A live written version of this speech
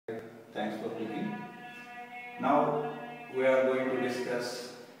Thanks for clicking. Now we are going to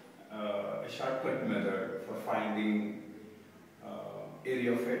discuss a shortcut method for finding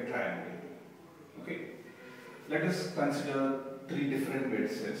area of a triangle. Okay. Let us consider three different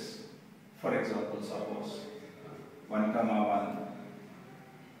vertices. For example, suppose 1, 1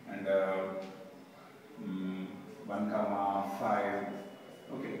 and 1, 5.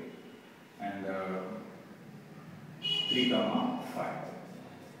 Okay, and 3, 5.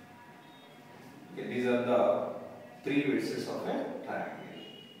 Okay, these are the three vertices of a triangle.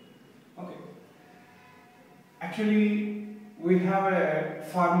 Okay. Actually, we have a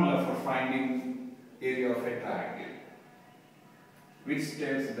formula for finding area of a triangle, which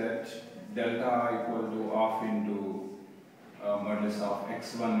states that delta equal to half into modulus of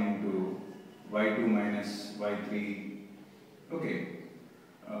x1 into y2 minus y3. Okay,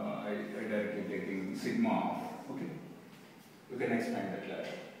 I directly taking sigma of. Okay, you can expand that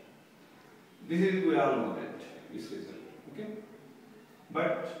later. This is, we all know that, this result. Okay,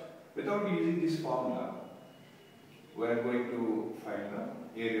 but without using this formula, we are going to find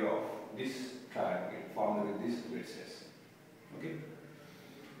the area of this triangle formed with these vertices. Okay.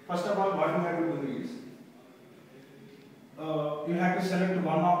 First of all, what you have to do is you have to select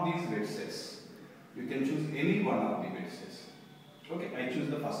one of these vertices. You can choose any one of the vertices. Okay, I choose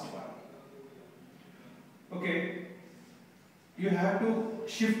the first one. Okay, you have to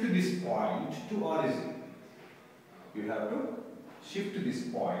shift this point to origin. You have to shift this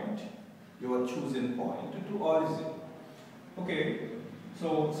point, your chosen point, to origin. Okay,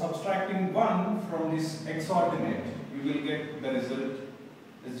 so subtracting 1 from this x-ordinate, you will get the result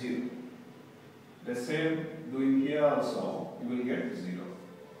 0. The same doing here also, you will get 0.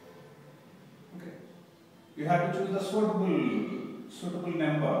 Okay, you have to choose the suitable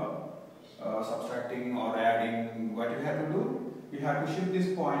number, subtracting or adding. What you have to do? You have to shift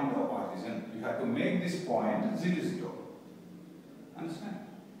this point to origin. You have to make this point 0, 0. Understand?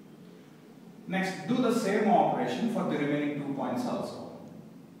 Next, do the same operation for the remaining 2 points also.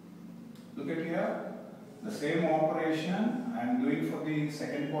 Look at here, the same operation I am doing for the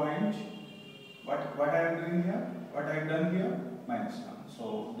second point. What I am doing here? What I have done here? Minus 1.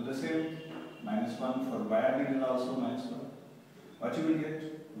 So do the same. Minus 1 for biagonal also minus 1. What you will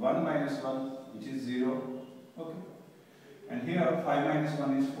get? 1 minus 1, which is 0. Okay. And here 5 minus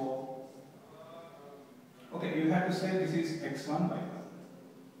 1 is 4. Okay, you have to say this is x1 by 1.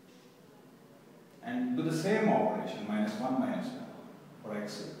 And do the same operation, minus 1 minus 1. For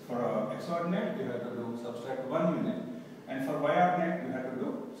x ordinate, you have to do subtract 1 unit, and for y ordinate, you have to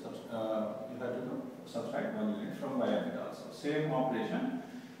do subtract 1 unit from y ordinate also. Same operation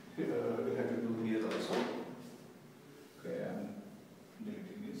we have to do here also. Okay, I am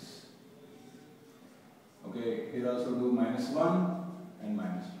deleting this. Okay, here also do minus 1 and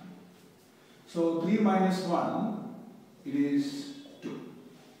minus 1. So 3 minus 1, it is 2.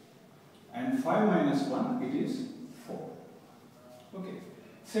 And 5 minus 1, it is 4. Okay.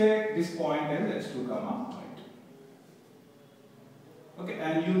 Say this point as x2, point. Okay,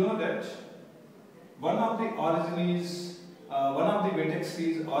 and you know that one of the vertex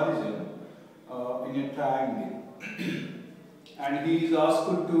is origin in a triangle, and he is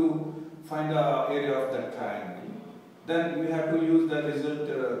asked to find the area of that triangle. Then we have to use the result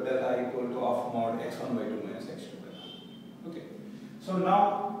delta equal to half mod x1 by 2 minus x2. Okay. So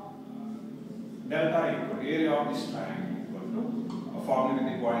now delta equal area of this triangle equal to formed with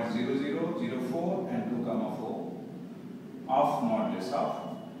the points 0, 0, 0, 4 and 2, 4 of modulus of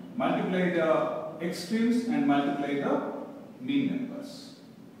multiply the extremes and multiply the mean numbers.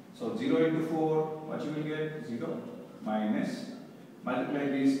 So 0 into 4, what you will get? 0 minus multiply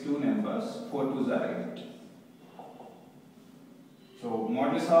these two numbers, 4 2s are 8. So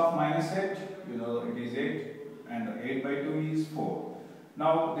modulus of minus 8, you know it is 8, and 8 by 2 is 4.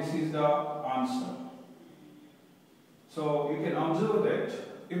 Now this is the answer. So you can observe that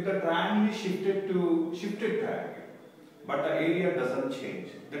if the triangle is shifted triangle, but the area doesn't change,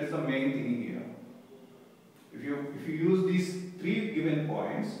 that is the main thing here. If you use these three given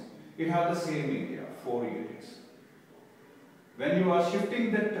points, it has the same area, 4 units. When you are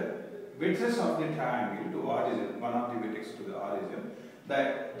shifting that vertex of the triangle to origin, one of the vertex to the origin, the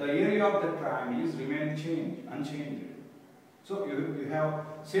area of the triangle is remain unchanged. So you have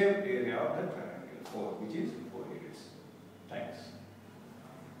same area of the triangle, 4, which is 4 units. Thanks.